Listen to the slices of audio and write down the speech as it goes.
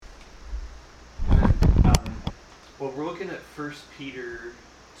Well, we're looking at First Peter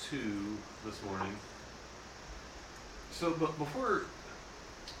 2 this morning. So, but before,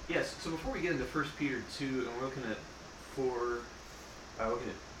 yes, so before we get into First Peter 2, and we're looking at looking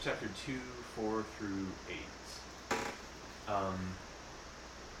at chapter 2, 4 through 8.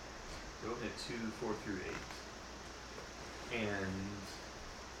 We're looking at 2, 4 through 8. And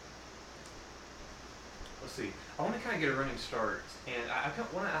let's see. I want to kind of get a running start, and I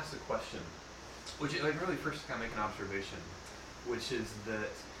want to ask a question, which is like really first kind of make an observation, which is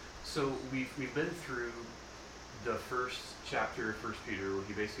that so we've been through the first chapter of First Peter, where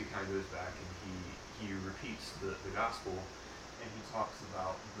he basically kind of goes back and he repeats the gospel, and he talks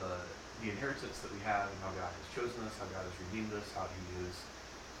about the inheritance that we have and how God has chosen us, how God has redeemed us, how He has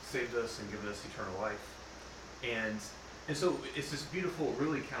saved us and given us eternal life, and so it's this beautiful,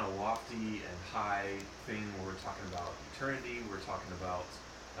 really kind of lofty and high thing where we're talking about eternity. We're talking about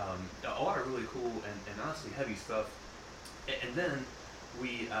a lot of really cool and honestly heavy stuff, and then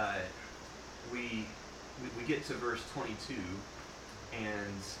we get to verse 22,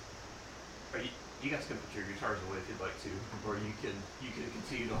 and you guys can put your guitars away if you'd like to, or you can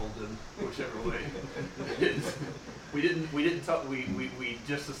continue to hold them whichever way. We didn't talk. We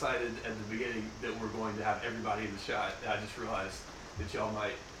just decided at the beginning that we're going to have everybody in the shot. I just realized that y'all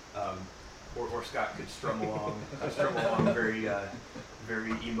might, or Scott could strum along very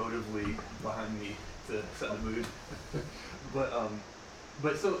very emotively behind me to set the mood.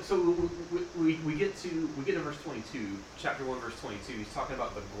 But so we get to verse 22, chapter 1, verse 22. He's talking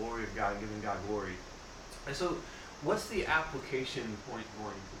about the glory of God, giving God glory. And so, what's the application point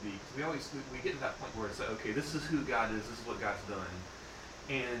going to be? Because we get to that point where it's like, okay, this is who God is, this is what God's done,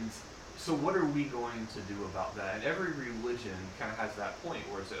 and so what are we going to do about that? And every religion kind of has that point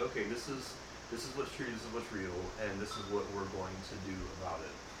where it's like, okay, this is what's true, this is what's real, and this is what we're going to do about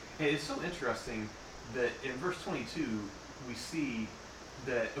it. And it's so interesting that in verse 22 we see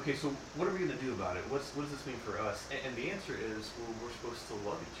that, okay, so what are we going to do about it? What does this mean for us? And the answer is, well, we're supposed to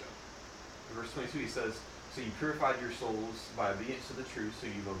love each other. In verse 22 he says, so you purified your souls by obedience to the truth, so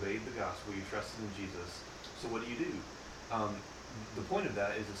you've obeyed the gospel, you trusted in Jesus. So what do? The point of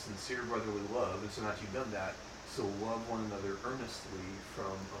that is a sincere brotherly love, and so now that you've done that, so love one another earnestly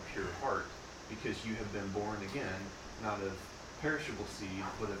from a pure heart, because you have been born again, not of perishable seed,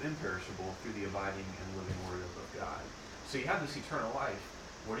 but of imperishable, through the abiding and living word of God. So you have this eternal life.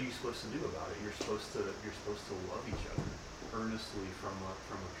 What are you supposed to do about it? You're supposed to love each other earnestly from a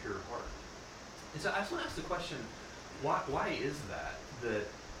pure heart. And so I just want to ask the question: why is that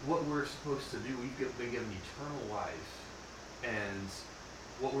what we're supposed to do? We've been given eternal life, and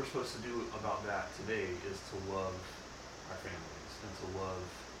what we're supposed to do about that today is to love our families, and to love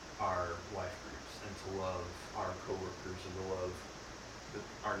our life groups, and to love our coworkers, and to love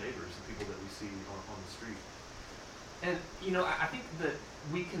our neighbors, the people that we see on the street. And I think that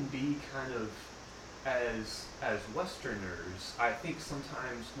we can be kind of, as Westerners, I think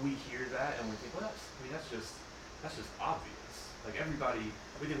sometimes we hear that and we think, well, that's just obvious. Like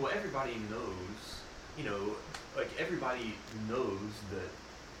we think, well, everybody knows, like everybody knows that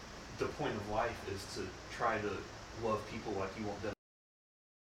the point of life is to try to love people like you want them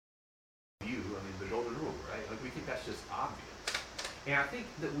to love you. I mean, the golden rule, right? Like we think that's just obvious. And I think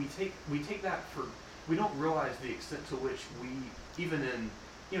that we take that for. We don't realize the extent to which even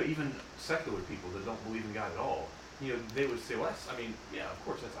secular people that don't believe in God at all, they would say, well, yeah, of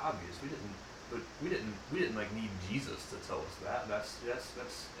course that's obvious. We didn't like need Jesus to tell us that. That's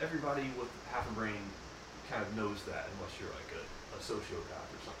everybody with half a brain kind of knows that, unless you're like a sociopath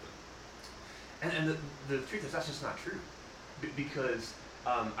or something. And the truth is that's just not true, because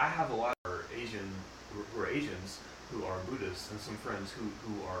I have a lot of Asians who are Buddhists, and some friends who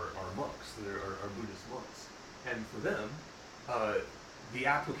are monks, that are Buddhist monks. And for them, the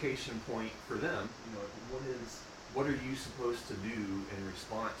application point for them, what are you supposed to do in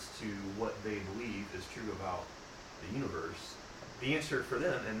response to what they believe is true about the universe? The answer for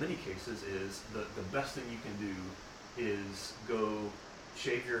them, in many cases, is the best thing you can do is go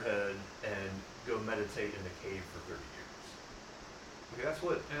shave your head and go meditate in a cave for 30 years. Okay, that's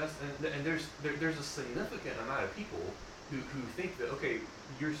what, and there's a significant amount of people who think that, okay,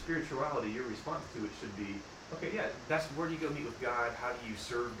 your spirituality, your response to it should be, okay, yeah, that's where do you go meet with God? How do you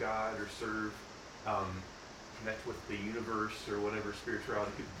serve God, or connect with the universe, or whatever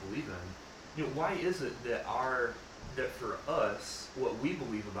spirituality people believe in? Why is it that for us, what we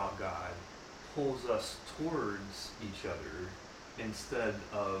believe about God pulls us towards each other instead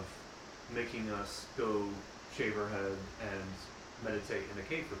of making us go shave our head and meditate in a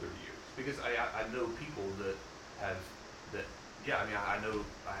cave for 30 years? Because I know people that I'm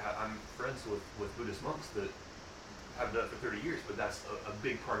friends with Buddhist monks that have done it for 30 years, but that's a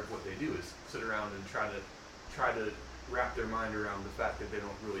big part of what they do is sit around and try to wrap their mind around the fact that they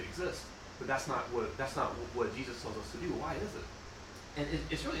don't really exist. But that's not what Jesus tells us to do. Why is it? And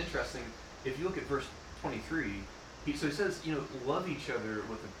it's really interesting if you look at verse 23. He says, love each other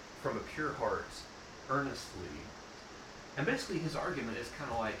from a pure heart, earnestly. And basically his argument is kind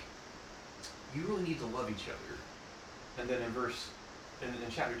of like, you really need to love each other. And then in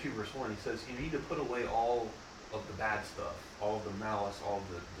chapter 2, verse 1, he says, you need to put away all of the bad stuff, all of the malice, all of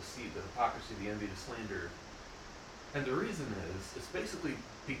the deceit, the hypocrisy, the envy, the slander. And the reason is, it's basically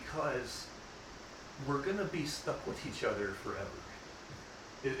because we're going to be stuck with each other forever.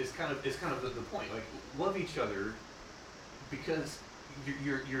 It's kind of the point. Like, love each other because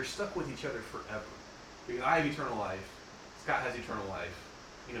you're stuck with each other forever. Because I have eternal life, Scott has eternal life,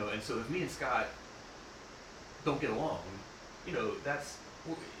 and so if me and Scott don't get along, we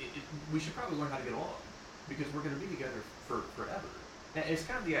should probably learn how to get along because we're going to be together forever. And it's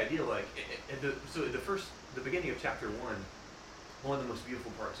kind of the idea, like, the beginning of chapter 1, one of the most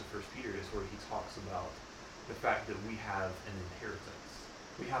beautiful parts of 1 Peter is where he talks about the fact that we have an inheritance.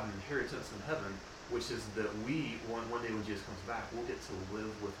 We have an inheritance in heaven, which is that one day when Jesus comes back, we'll get to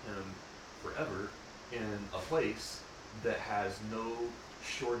live with him forever in a place that has no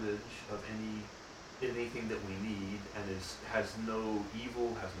shortage of anything that we need, and has no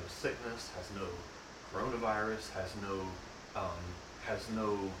evil, has no sickness, has no coronavirus, has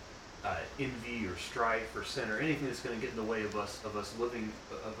no envy or strife or sin or anything that's going to get in the way of us living,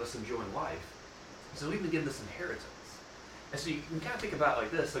 of us enjoying life. So we've been given this inheritance. And so you can kind of think about it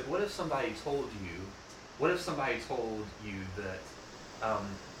like this, like what if somebody told you that,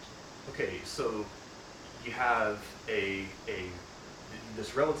 okay, so you have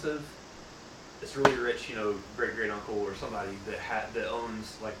this relative, this really rich, great uncle or somebody that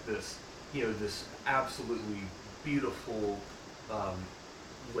owns like this, this absolutely beautiful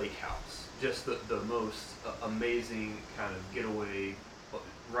lake house, just the most amazing kind of getaway.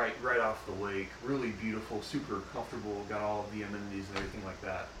 Right off the lake, really beautiful, super comfortable, got all of the amenities and everything like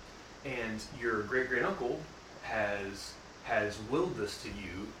that. And your great uncle has willed this to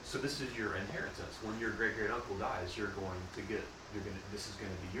you, so this is your inheritance. When your great uncle dies, this is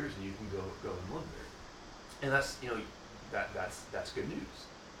going to be yours, and you can go and live there. And that's that's good news.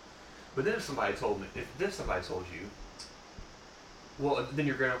 But then if somebody told you, well, then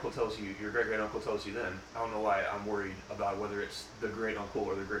your great uncle tells you then, I don't know why I'm worried about whether it's the great uncle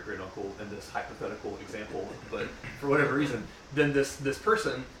or the great uncle in this hypothetical example, but for whatever reason, then this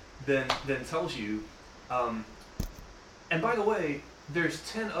person then tells you, and by the way, there's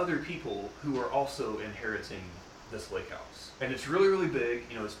 10 other people who are also inheriting this lake house. And it's really, really big,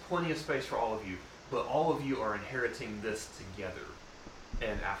 it's plenty of space for all of you, but all of you are inheriting this together.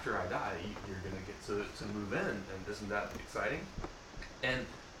 And after I die, you're going to get to move in, and isn't that exciting? And,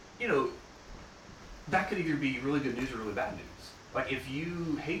 that could either be really good news or really bad news. Like, if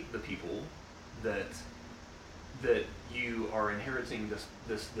you hate the people that you are inheriting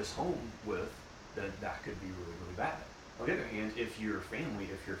this home with, then that could be really, really bad. On the other hand, if your family,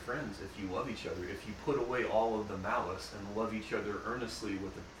 if your friends, if you love each other, if you put away all of the malice and love each other earnestly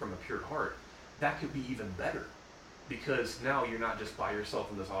from a pure heart, that could be even better. Because now you're not just by yourself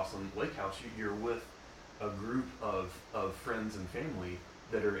in this awesome lake house, you're with a group of friends and family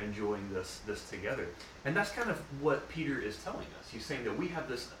that are enjoying this together. And that's kind of what Peter is telling us. He's saying that we have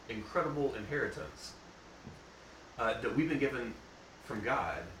this incredible inheritance that we've been given from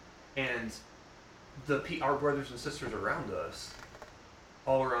God, and our brothers and sisters around us,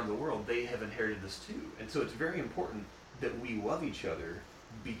 all around the world, they have inherited this too. And so it's very important that we love each other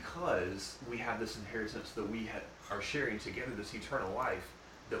because we have this inheritance that we are sharing together, this eternal life,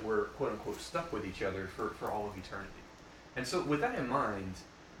 that we're quote-unquote stuck with each other for all of eternity. And so with that in mind,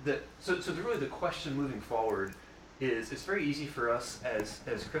 so really the question moving forward is, it's very easy for us as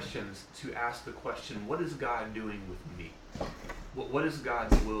Christians to ask the question, what is God doing with me? What is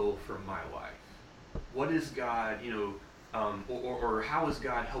God's will for my life? What is God, or how is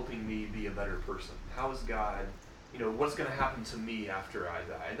God helping me be a better person? How is God, what's going to happen to me after I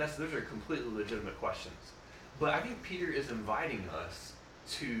die? And those are completely legitimate questions. But I think Peter is inviting us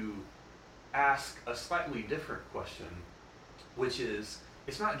to ask a slightly different question, which is,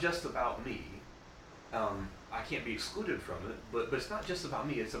 it's not just about me. I can't be excluded from it, but it's not just about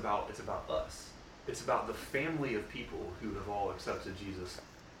me, it's about us. It's about the family of people who have all accepted Jesus,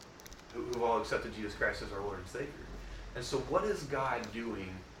 who have all accepted Jesus Christ as our Lord and Savior. And so what is God doing,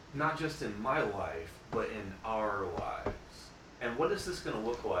 not just in my life, but in our lives? And what is this going to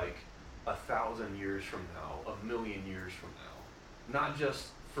look like 1,000 years from now, 1,000,000 years from now? Not just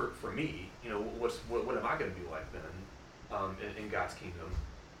for me, what am I going to be like then in God's kingdom?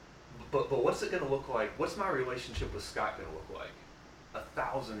 But what's it going to look like? What's my relationship with Scott going to look like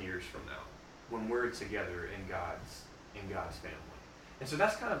 1,000 years from now when we're together in God's family? And so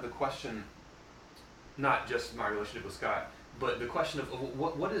that's kind of the question, not just my relationship with Scott, but the question of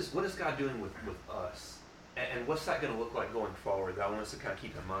what is God doing with us, and what's that going to look like going forward? That I want us to kind of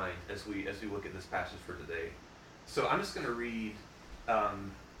keep in mind as we look at this passage for today. So I'm just going to read.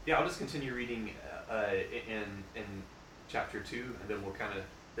 I'll just continue reading in chapter 2, and then we'll kind of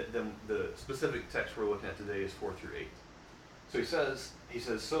the specific text we're looking at today is 4 through 8. So he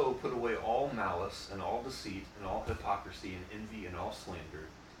says, so put away all malice and all deceit and all hypocrisy and envy and all slander,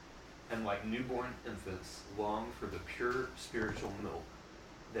 and like newborn infants long for the pure spiritual milk,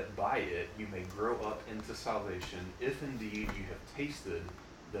 that by it you may grow up into salvation, if indeed you have tasted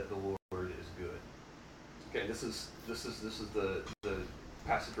that the Lord is good. Okay, this is the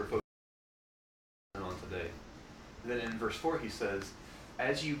passage we're focusing on today. And then in verse 4 he says,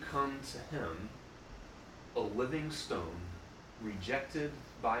 as you come to him, a living stone, rejected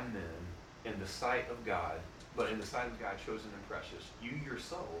by men in the sight of God, but in the sight of God chosen and precious, you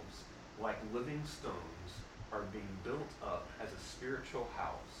yourselves, like living stones, are being built up as a spiritual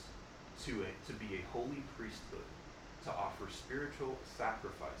house to be a holy priesthood, to offer spiritual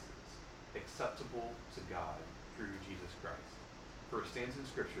sacrifices acceptable to God through Jesus Christ. For it stands in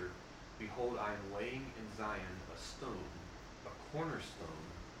Scripture, behold, I am laying in Zion a stone, a cornerstone,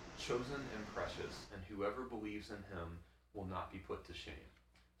 chosen and precious, and whoever believes in him will not be put to shame.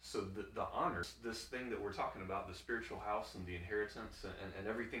 So the honor, this thing that we're talking about, the spiritual house and the inheritance and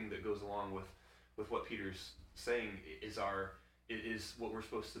everything that goes along with what Peter's saying is what we're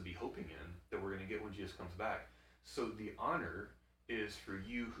supposed to be hoping in, that we're going to get when Jesus comes back. So the honor is for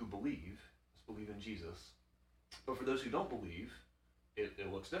you who believe in Jesus. But for those who don't believe,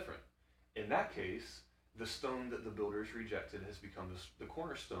 it looks different. In that case, the stone that the builders rejected has become the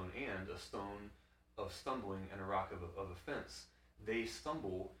cornerstone and a stone of stumbling and a rock of offense. They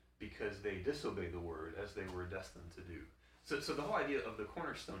stumble because they disobey the word as they were destined to do. So the whole idea of the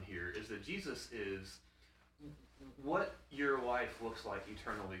cornerstone here is that Jesus is what your life looks like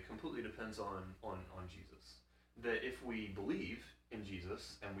eternally completely depends on Jesus. That if we believe in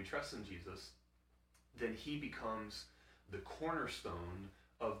Jesus and we trust in Jesus, then he becomes the cornerstone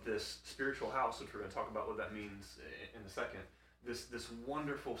of this spiritual house, which we're going to talk about what that means in a second. This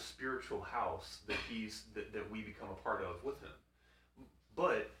wonderful spiritual house that that we become a part of with him.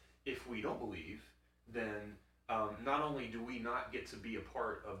 But if we don't believe, then not only do we not get to be a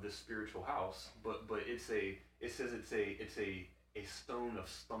part of this spiritual house, but it says it's a stone of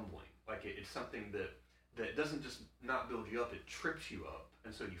stumbling. Like it's something that doesn't just not build you up, it trips you up,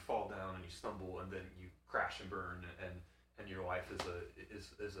 and so you fall down and you stumble, and then you crash and burn, and your life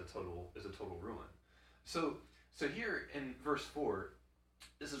is a total ruin. So here in verse 4,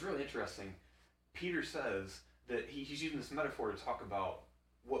 this is really interesting. Peter says that he's using this metaphor to talk about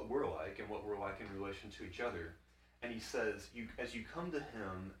what we're like and what we're like in relation to each other. And he says, as you come to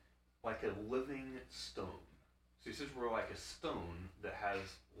him like a living stone. So he says we're like a stone that has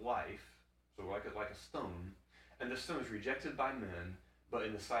life. So we're like a stone. And this stone is rejected by men, but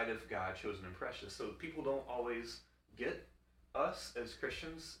in the sight of God, chosen and precious. So people don't always get us as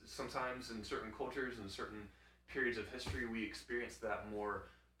Christians. Sometimes in certain cultures and certain periods of history, we experience that more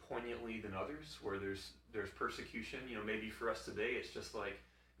poignantly than others, where there's persecution. Maybe for us today, it's just like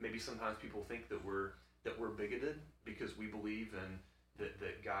maybe sometimes people think that we're bigoted because we believe in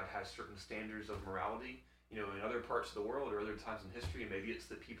that God has certain standards of morality. In other parts of the world or other times in history, maybe it's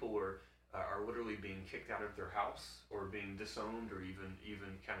that people are literally being kicked out of their house or being disowned or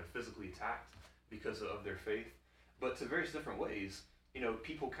even kind of physically attacked because of their faith. But to various different ways,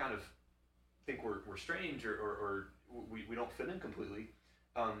 people kind of think we're strange or we don't fit in completely.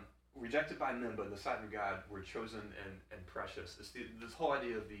 Rejected by men, but in the sight of God, we're chosen and precious. It's this whole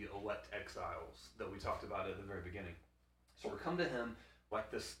idea of the elect exiles that we talked about at the very beginning. So we're come to him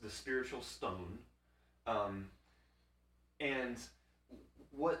like the spiritual stone. And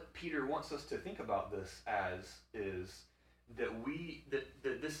what Peter wants us to think about this as is that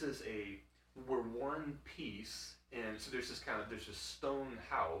this is we're one piece, and so there's this stone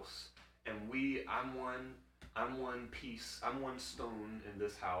house, and I'm one piece, I'm one stone in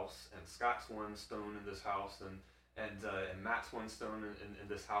this house, and Scott's one stone in this house, and Matt's one stone in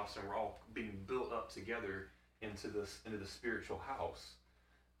this house, and we're all being built up together into the spiritual house.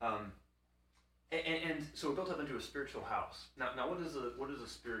 And so we're built up into a spiritual house. Now what is a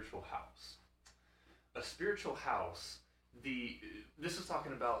spiritual house? A spiritual house, this is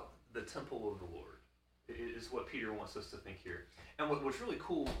talking about the temple of the Lord. is what Peter wants us to think here. And what's really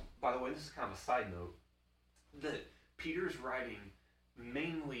cool, by the way, this is kind of a side note, that Peter's writing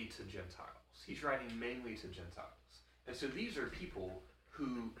mainly to Gentiles. He's writing mainly to Gentiles. And so these are people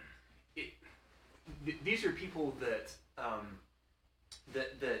who, these are people that,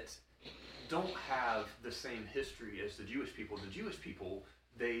 that don't have the same history as the Jewish people. The Jewish people,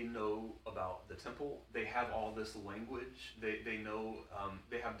 they know about the temple. They have all this language. They know,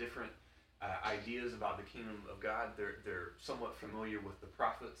 they have different ideas about the kingdom of God. They're somewhat familiar with the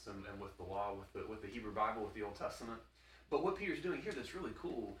prophets and with the law, with the Hebrew Bible, with the Old Testament. But what Peter's doing here that's really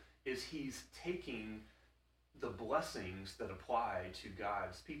cool is he's taking the blessings that apply to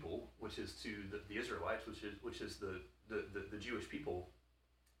God's people, which is to the Israelites, which is the Jewish people,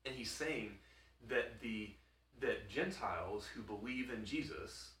 and he's saying that that Gentiles who believe in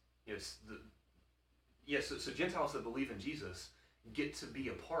Jesus, so Gentiles that believe in Jesus get to be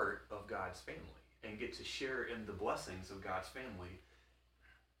a part of God's family and get to share in the blessings of God's family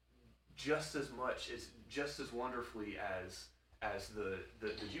just as much, it's just as wonderfully as the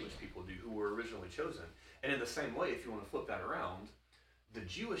Jewish people do, who were originally chosen. And in the same way, if you want to flip that around, the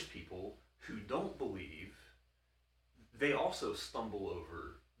Jewish people who don't believe, they also stumble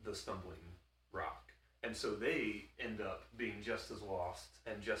over the stumbling rock. And so they end up being just as lost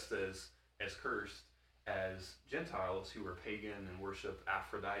and just as cursed as Gentiles who are pagan and worship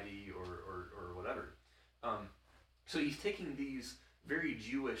Aphrodite or whatever. So he's taking these very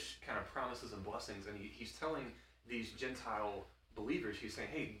Jewish kind of promises and blessings, and he's telling these Gentile believers, he's saying,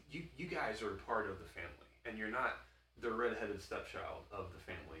 hey, you guys are part of the family, and you're not the redheaded stepchild of the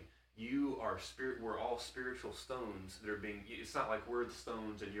family. You are we're all spiritual stones that are being, it's not like we're the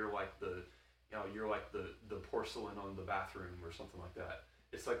stones and you're like the porcelain on the bathroom or something like that.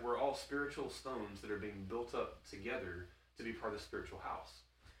 It's like we're all spiritual stones that are being built up together to be part of the spiritual house.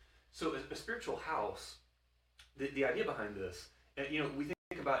 So a spiritual house, the idea behind this, and we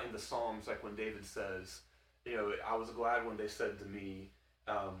think about in the Psalms, like when David says, I was glad when they said to me,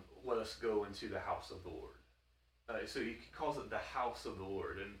 let us go into the house of the Lord. So he calls it the house of the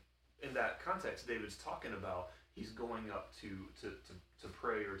Lord. And in that context, David's talking about he's going up to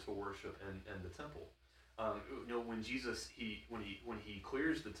pray or to worship in the temple. When Jesus, when he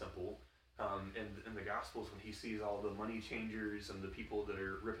clears the temple, in the Gospels, when he sees all the money changers and the people that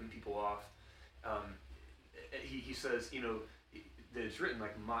are ripping people off, he says, that it's written,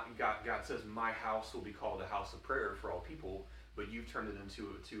 like, God says, my house will be called a house of prayer for all people, but you've turned it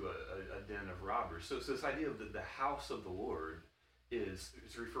into a den of robbers. So this idea of the house of the Lord is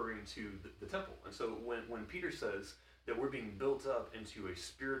referring to the temple. And so when Peter says that we're being built up into a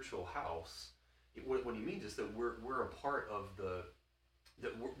spiritual house, what he means is that we're a part of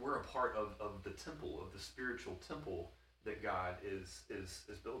we're a part of the temple, of the spiritual temple that God is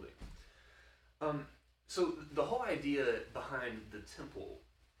building. So the whole idea behind the temple,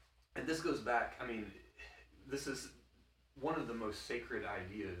 and this goes back, this is one of the most sacred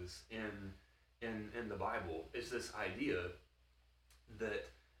ideas in the Bible, is this idea that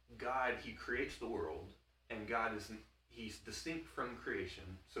God, he creates the world, and he's distinct from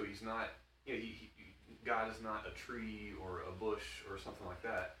creation, so he's not, God is not a tree or a bush or something like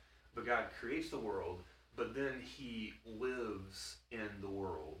that, but God creates the world, but then he lives in the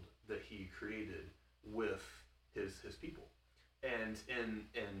world that he created with his people. And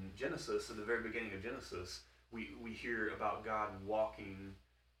in Genesis, at the very beginning of Genesis, we hear about God walking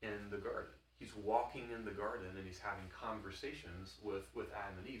in the garden. He's walking in the garden and he's having conversations with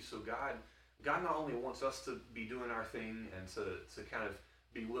Adam and Eve. So God not only wants us to be doing our thing and to kind of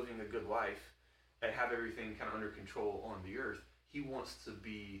be living a good life and have everything kind of under control on the earth, he wants to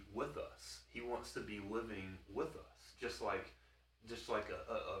be with us. He wants to be living with us, just like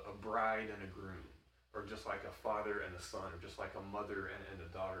a bride and a groom, or just like a father and a son, or just like a mother and a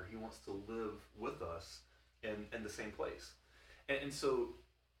daughter. He wants to live with us in the same place. And so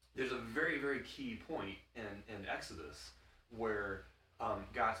there's a very, very key point in Exodus where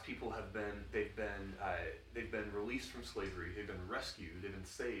God's people they've been released from slavery, they've been rescued, they've been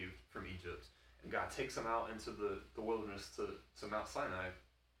saved from Egypt, and God takes them out into the wilderness to Mount Sinai,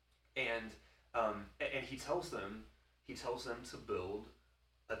 and he tells them to build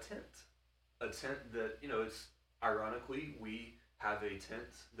a tent that, it's ironically, we have a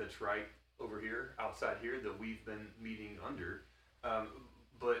tent that's right over here, outside here, that we've been meeting under,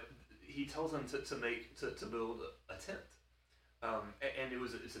 but he tells them to build a tent, and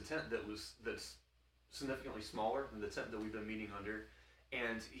it's a tent that's significantly smaller than the tent that we've been meeting under,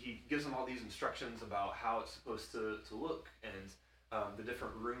 and he gives them all these instructions about how it's supposed to look, and the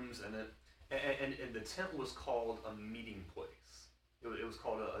different rooms in it, and the tent was called a meeting place. It was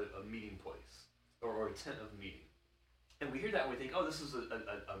called a meeting place. or a tent of meeting. And we hear that and we think, oh, this is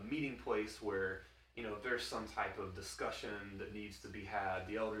a meeting place where, if there's some type of discussion that needs to be had,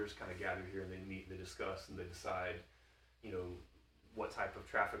 the elders kind of gather here and they meet and they discuss and they decide, what type of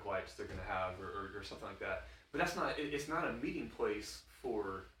traffic lights they're going to have or something like that. But that's not, it's not a meeting place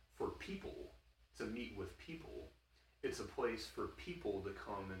for people to meet with people. It's a place for people to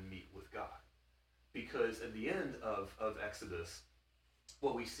come and meet with God. Because at the end of Exodus,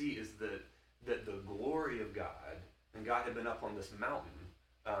 what we see is that the glory of God, and God had been up on this mountain,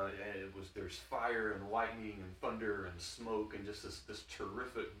 and there's fire and lightning and thunder and smoke and just this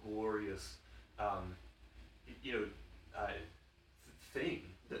terrific, glorious, thing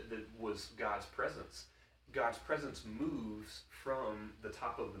that was God's presence. God's presence moves from the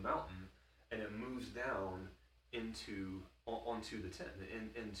top of the mountain and it moves down onto the tent,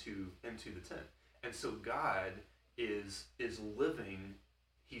 into the tent. And so God is living.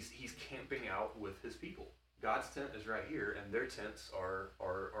 He's camping out with his people. God's tent is right here, and their tents are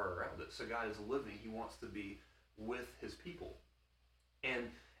around it. So God is living. He wants to be with his people. And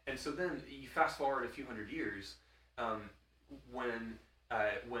so then you fast forward a few hundred years, when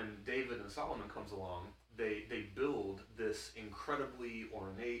David and Solomon comes along, they build this incredibly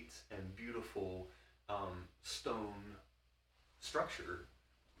ornate and beautiful stone structure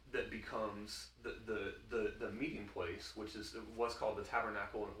that becomes the meeting place, which was called the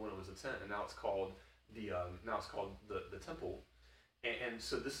tabernacle when it was a tent, and now it's called the temple. And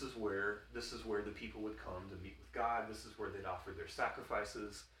so this is where the people would come to meet with God. This is where they'd offer their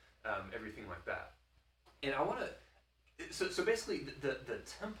sacrifices, everything like that. And I want to. So basically, the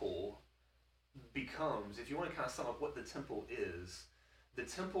temple becomes, if you want to kind of sum up what the temple is, the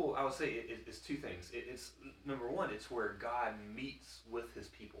temple, I would say, is two things. It's number one, it's where God meets with his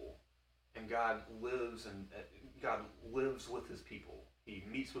people, and God lives with his people. He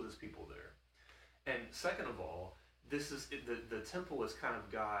meets with his people there. And second of all, the temple is kind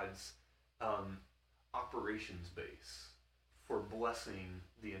of God's operations base for blessing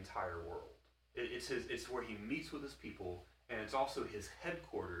the entire world. It's where he meets with his people, and it's also his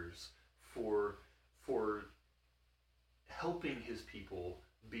headquarters for helping his people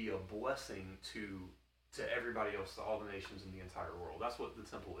be a blessing to everybody else, to all the nations in the entire world. That's what the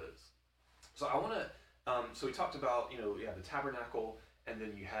temple is. So I want to. So we talked about you have the tabernacle, and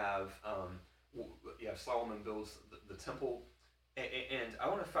then you have Solomon builds the temple, and I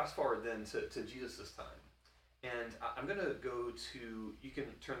want to fast forward then to Jesus this time. And I'm going to go to, you can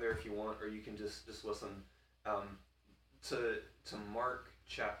turn there if you want, or you can just listen to Mark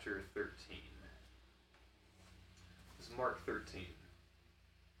chapter 13. This is Mark 13.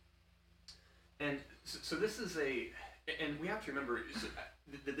 And so this is and we have to remember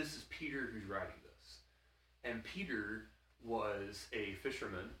that this is Peter who's writing this. And Peter was a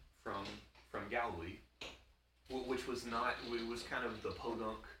fisherman from Galilee, which was kind of the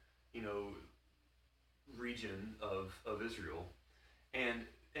podunk, region of Israel, and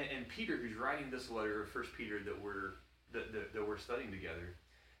Peter, who's writing this letter of First Peter that we're studying together,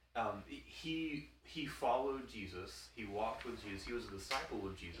 he followed Jesus. He walked with Jesus. He was a disciple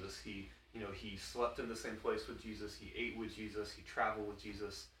of Jesus. He slept in the same place with Jesus. He ate with Jesus. He traveled with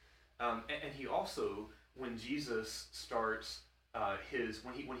Jesus, and he also, when Jesus starts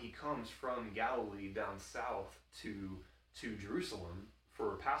when he comes from Galilee down south to Jerusalem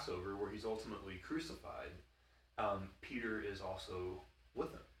for Passover, where he's ultimately crucified, Peter is also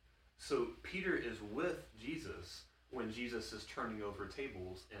with him. So Peter is with Jesus when Jesus is turning over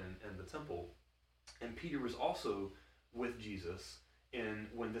tables in the temple. And Peter was also with Jesus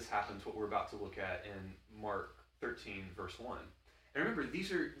when this happens, what we're about to look at in Mark 13, verse 1. And remember,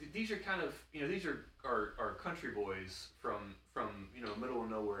 these are kind of, these are our country boys from middle of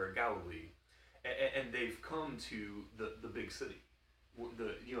nowhere Galilee, and they've come to the big city,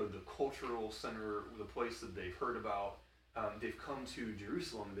 the cultural center, the place that they've heard about. They've come to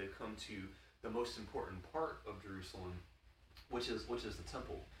Jerusalem. They've come to the most important part of Jerusalem, which is the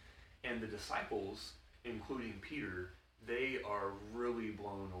temple. And the disciples, including Peter, they are really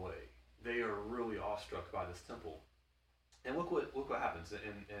blown away. They are really awestruck by this temple. And look what happens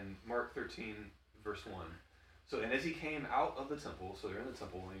in Mark 13, verse 1. So, and as he came out of the temple, so they're in the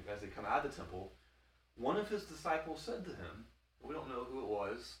temple, and as they come out of the temple, one of his disciples said to him, we don't know who it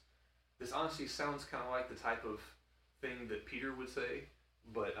was. This honestly sounds kind of like the type of thing that Peter would say,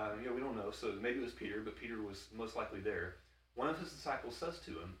 but we don't know. So maybe it was Peter, but Peter was most likely there. One of his disciples says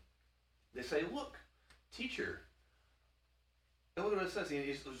to him, they say, "Look, teacher." And look at what it says.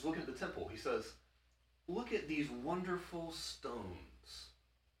 He's looking at the temple. He says, "Look at these wonderful stones."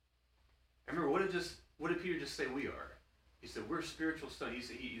 I remember, what did Peter just say we are? He said, we're spiritual stone.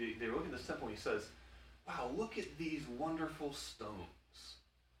 They're looking at this temple and he says, wow, look at these wonderful stones.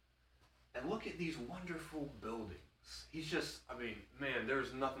 And look at these wonderful buildings. He's just, man,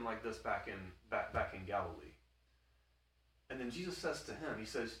 there's nothing like this back in Galilee. And then Jesus says to him, he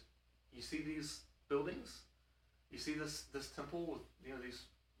says, you see these buildings? You see this temple with these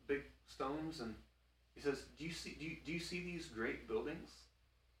big stones? And he says, do you see these great buildings?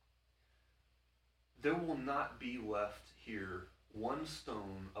 There will not be left here one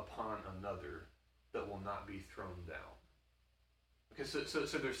stone upon another that will not be thrown down. Okay, so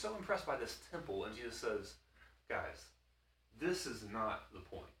they're so impressed by this temple, and Jesus says, guys, this is not the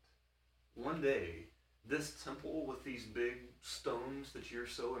point. One day, this temple with these big stones that you're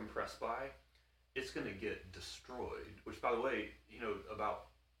so impressed by, it's going to get destroyed. Which, by the way, about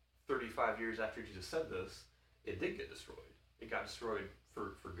 35 years after Jesus said this, it did get destroyed. It got destroyed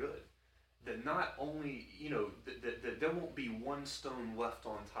for good. That not only, that there won't be one stone left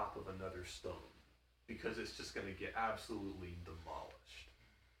on top of another stone, because it's just going to get absolutely demolished.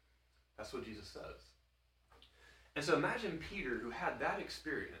 That's what Jesus says. And so imagine Peter, who had that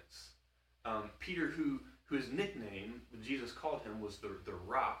experience. Peter, whose nickname Jesus called him was the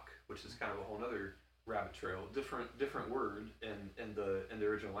Rock, which is kind of a whole other rabbit trail, different word in the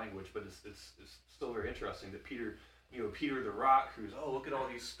original language, but it's still very interesting that Peter, Peter the Rock, who's, oh, look at all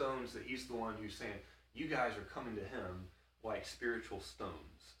these stones, that he's the one who's saying, you guys are coming to him like spiritual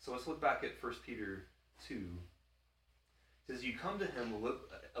stones. So let's look back at 1 Peter 2. It says, you come to him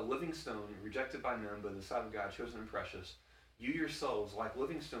a living stone, rejected by men, but in the sight of God, chosen and precious. You yourselves, like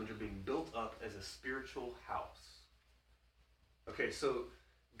living stones, are being built up as a spiritual house. Okay, so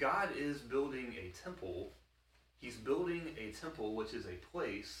God is building a temple. He's building a temple, which is a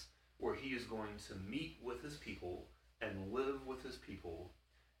place where he is going to meet with his people and live with his people,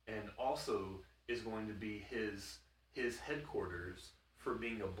 and also is going to be his headquarters for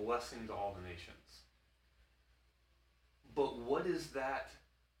being a blessing to all the nations. But what is that?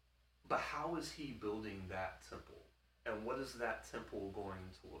 But how is he building that temple? And what is that temple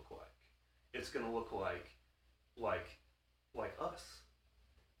going to look like? It's going to look like us.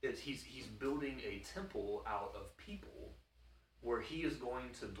 He's building a temple out of people where he is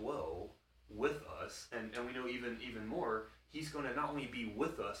going to dwell with us, and we know even more, he's going to not only be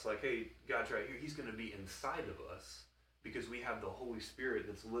with us, like, hey, God's right here, he's going to be inside of us, because we have the Holy Spirit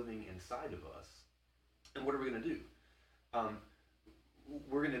that's living inside of us. And what are we going to do?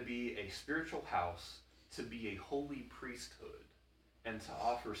 We're going to be a spiritual house, to be a holy priesthood, and to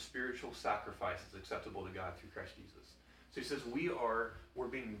offer spiritual sacrifices acceptable to God through Christ Jesus. So he says we're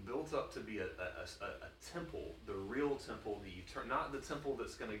being built up to be a temple, the real temple, not the temple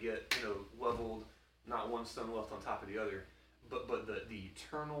that's going to get leveled, not one stone left on top of the other, but the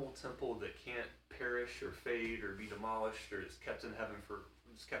eternal temple that can't perish or fade or be demolished, or is kept in heaven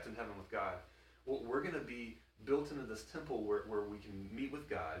with God. Well, we're going to be built into this temple where we can meet with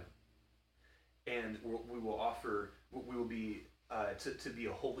God, and we will be to be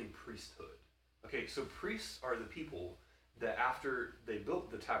a holy priesthood. Okay, so priests are the people that after they built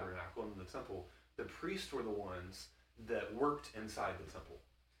the tabernacle and the temple, the priests were the ones that worked inside the temple.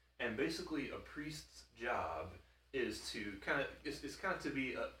 And basically a priest's job is to kind of to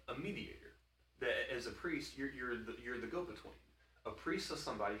be a mediator. That as a priest, you're the go-between. A priest is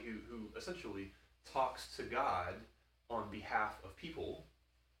somebody who essentially talks to God on behalf of people.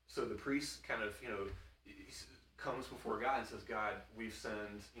 So the priest kind of, comes before God and says, God, we've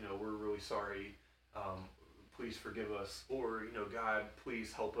sinned, we're really sorry, please forgive us, or, God,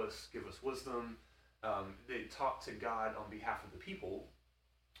 please help us, give us wisdom. They talk to God on behalf of the people,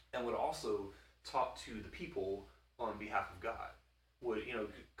 and would also talk to the people on behalf of God. Would,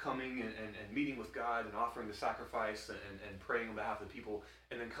 coming and meeting with God and offering the sacrifice and praying on behalf of the people,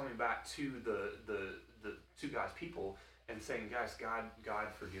 and then coming back to to God's people and saying, guys, God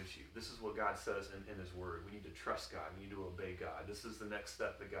forgives you. This is what God says in his word. We need to trust God. We need to obey God. This is the next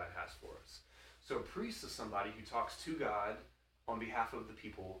step that God has for us. So a priest is somebody who talks to God on behalf of the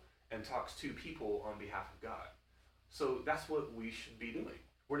people and talks to people on behalf of God. So that's what we should be doing.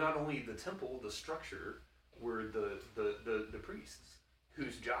 We're not only the temple, the structure, we're the priests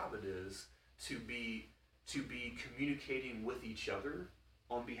whose job it is to be communicating with each other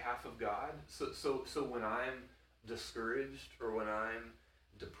on behalf of God. So when I'm discouraged, or when I'm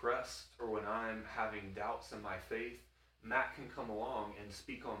depressed, or when I'm having doubts in my faith, Matt can come along and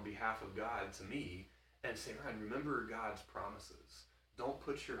speak on behalf of God to me and say, Ryan, remember God's promises. Don't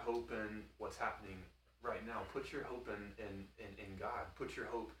put your hope in what's happening right now. Put your hope in God. Put your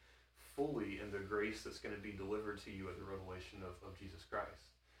hope fully in the grace that's going to be delivered to you at the revelation of Jesus Christ.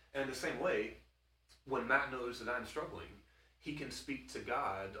 And in the same way, when Matt knows that I'm struggling, he can speak to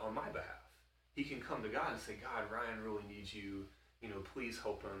God on my behalf. He can come to God and say, God, Ryan really needs you. Please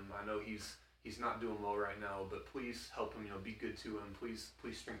help him. I know he's not doing well right now, but please help him. Be good to him. Please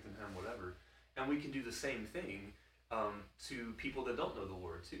strengthen him. Whatever. And we can do the same thing to people that don't know the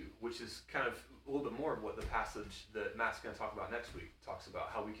Lord too, which is kind of a little bit more of what the passage that Matt's going to talk about next week talks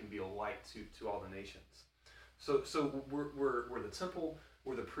about, how we can be a light to all the nations. So we're the temple,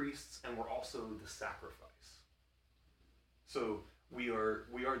 we're the priests, and we're also the sacrifice. So we're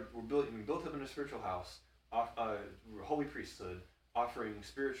built up in a spiritual house, we're a holy priesthood, offering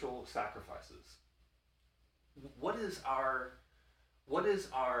spiritual sacrifices. What is our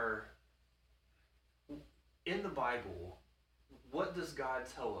in the Bible, what does God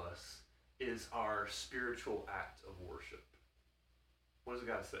tell us is our spiritual act of worship? What does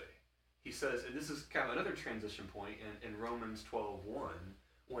God say? He says, and this is kind of another transition point in Romans 12:1,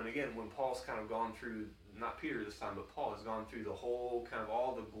 when Paul's kind of gone through, not Peter this time, but Paul has gone through the whole kind of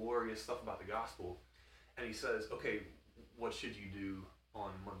all the glorious stuff about the gospel, and he says, okay, what should you do on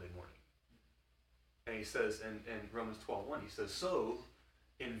Monday morning? And he says in Romans 12:1, he says, so,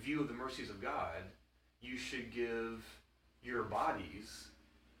 in view of the mercies of God, you should give your bodies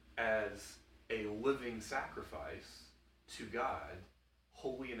as a living sacrifice to God,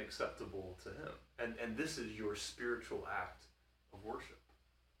 holy and acceptable to him. And this is your spiritual act of worship.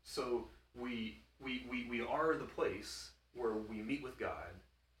 So we are the place where we meet with God.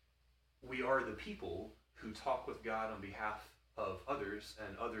 We are the people who talk with God on behalf of others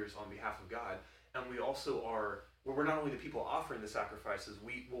and others on behalf of God. And we also are, we're not only the people offering the sacrifices,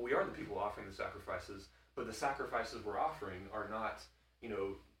 we are the people offering the sacrifices, but the sacrifices we're offering are not,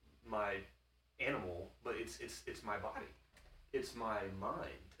 my animal, but it's my body. It's my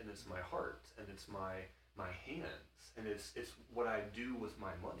mind, and it's my heart, and it's my hands, and it's what I do with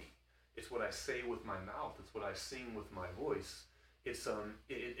my money. It's what I say with my mouth. It's what I sing with my voice. It's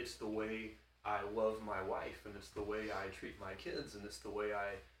the way I love my wife, and it's the way I treat my kids, and it's the way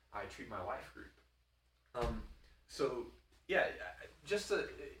I treat my life group. So yeah, just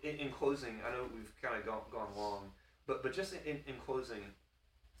in closing, I know we've kind of gone long, but just in closing,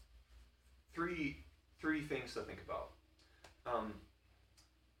 three things to think about.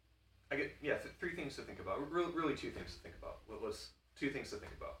 Three things to think about. Really, two things to think about. What was two things to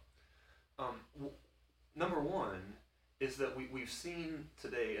think about? Number one is that we've seen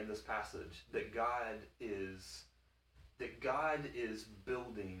today in this passage that God is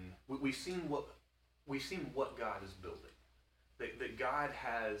building. We've seen what God is building. That God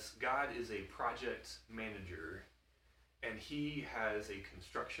is a project manager, and he has a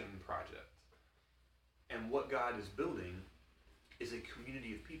construction project. And what God is building is a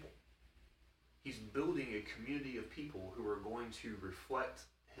community of people. He's building a community of people who are going to reflect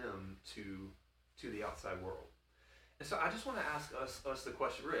him to the outside world. And so I just want to ask us the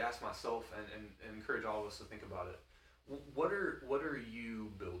question, really ask myself and encourage all of us to think about it. What are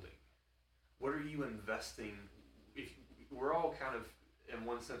you building? What are you investing? If we're all kind of, in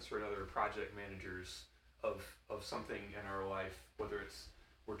one sense or another, project managers of something in our life, whether it's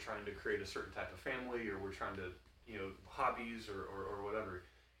we're trying to create a certain type of family, or we're trying to, hobbies or whatever.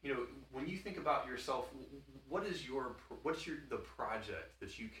 When you think about yourself, what's the project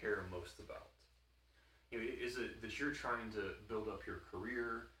that you care most about? Is it that you're trying to build up your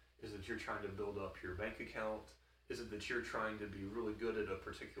career? Is it you're trying to build up your bank account? Is it that you're trying to be really good at a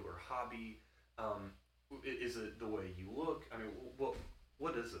particular hobby? Is it the way you look? I mean,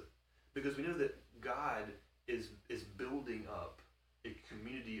 what is it? Because we know that God is building up a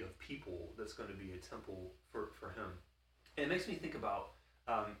community of people that's going to be a temple for him. And it makes me think about,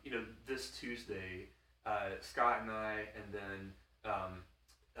 this Tuesday, Scott and I, and then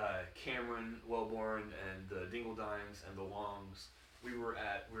Cameron Wellborn and the Dingledines and the Longs, we were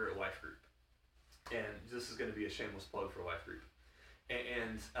at Life Group. And this is going to be a shameless plug for Life Group.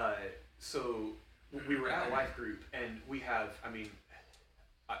 And so we were at Life Group, and we have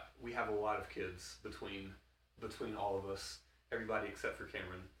a lot of kids between all of us, everybody except for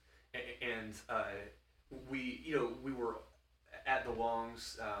Cameron. And we were at the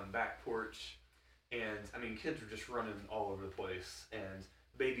Longs back porch, and kids are just running all over the place, and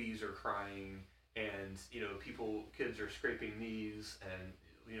babies are crying, and kids are scraping knees, and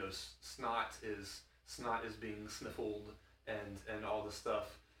snot is being sniffled, and all this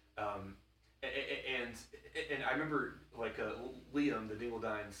stuff. And I remember Liam, the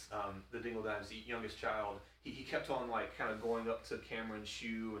Dingledines' youngest child, he kept on kind of going up to Cameron's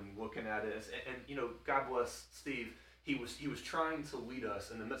shoe and looking at it, and God bless Steve, he was trying to lead us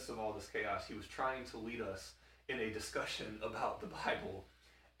in the midst of all this chaos. He was trying to lead us in a discussion about the Bible,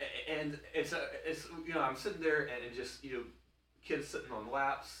 and it's I'm sitting there and just kids sitting on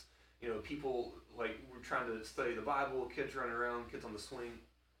laps, people like we're trying to study the Bible, kids running around, kids on the swing,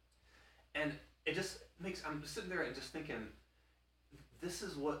 and it just makes I'm sitting there and just thinking, this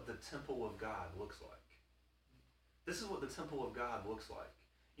is what the temple of God looks like. This is what the temple of God looks like.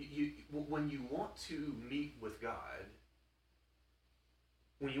 When you want to meet with God,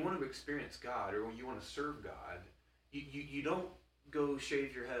 when you want to experience God, or when you want to serve God, you don't go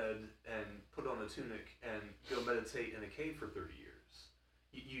shave your head and put on a tunic and go meditate in a cave for 30 years.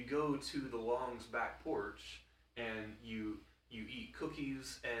 You go to the Long's back porch and you eat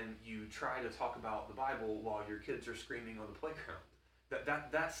cookies and you try to talk about the Bible while your kids are screaming on the playground.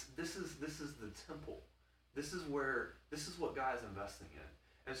 This is the temple. This is what God is investing in.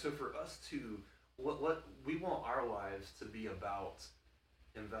 And so for us to we want our lives to be about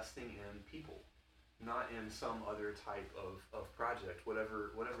investing in people, not in some other type of project,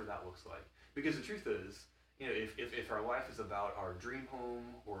 whatever that looks like. Because the truth is, if our life is about our dream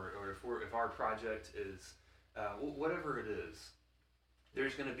home, or if our project is whatever it is,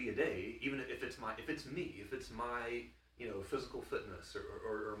 there's going to be a day, even if it's my physical fitness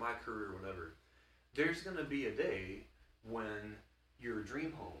or my career or whatever, there's going to be a day when your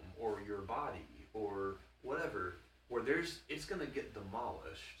dream home or your body or whatever, where it's going to get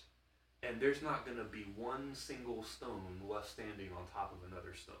demolished, and there's not going to be one single stone left standing on top of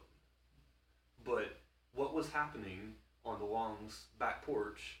another stone. But what was happening on the Long's back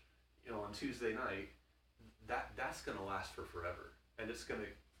porch, on Tuesday night, that's going to last for forever, and it's going to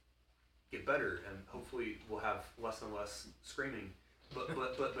get better, and hopefully we'll have less and less screaming. But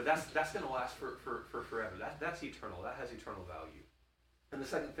that's going to last for forever. That's eternal. That has eternal value. And the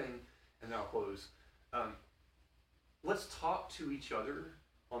second thing, and then I'll close. Let's talk to each other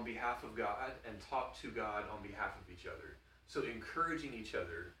on behalf of God, and talk to God on behalf of each other. So encouraging each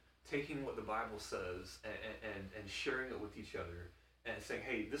other, taking what the Bible says and sharing it with each other, and saying,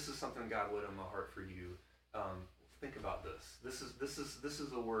 hey, this is something God laid on my heart for you. Think about this. This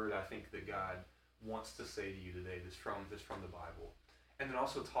is a word I think that God wants to say to you today. This from the Bible. And then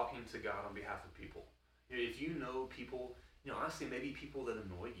also talking to God on behalf of people. If you know people, honestly, maybe people that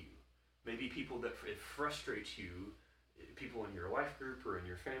annoy you, maybe people that it frustrates you, people in your life group or in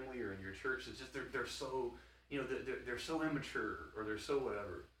your family or in your church. It's just they're so they're so immature, or they're so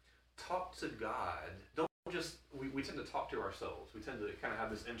whatever. Talk to God. Don't just we tend to talk to ourselves. We tend to kind of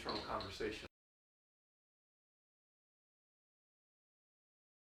have this internal conversation.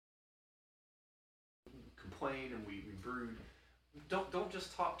 Complain and we brood. Don't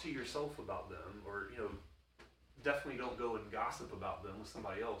just talk to yourself about them, or definitely don't go and gossip about them with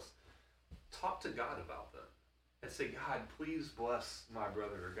somebody else. Talk to God about them and say, God, please bless my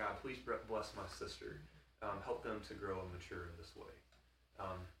brother, or God, please bless my sister. Help them to grow and mature in this way.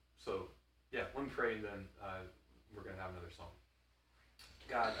 So, let me pray, and then we're going to have another song.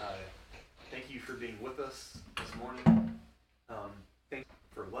 God, thank you for being with us this morning. Thank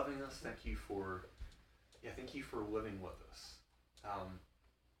you for loving us. Thank you for living with us.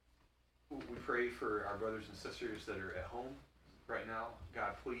 We pray for our brothers and sisters that are at home right now.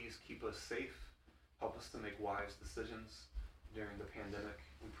 God, please keep us safe. Help us to make wise decisions during the pandemic.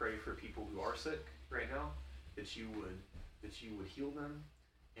 We pray for people who are sick right now, that you would heal them.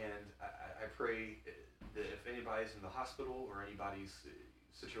 And I pray that if anybody's in the hospital, or anybody's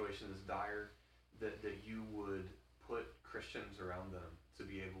situation is dire, that you would put Christians around them to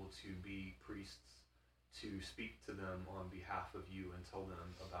be able to be priests, to speak to them on behalf of you and tell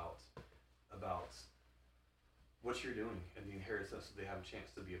them about what you're doing and the inheritance that they have a chance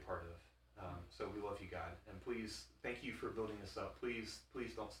to be a part of. So we love you, God, and please, thank you for building us up. Please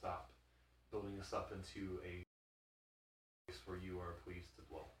don't stop building us up into a place where you are pleased to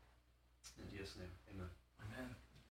dwell. In Jesus' name, amen. Amen.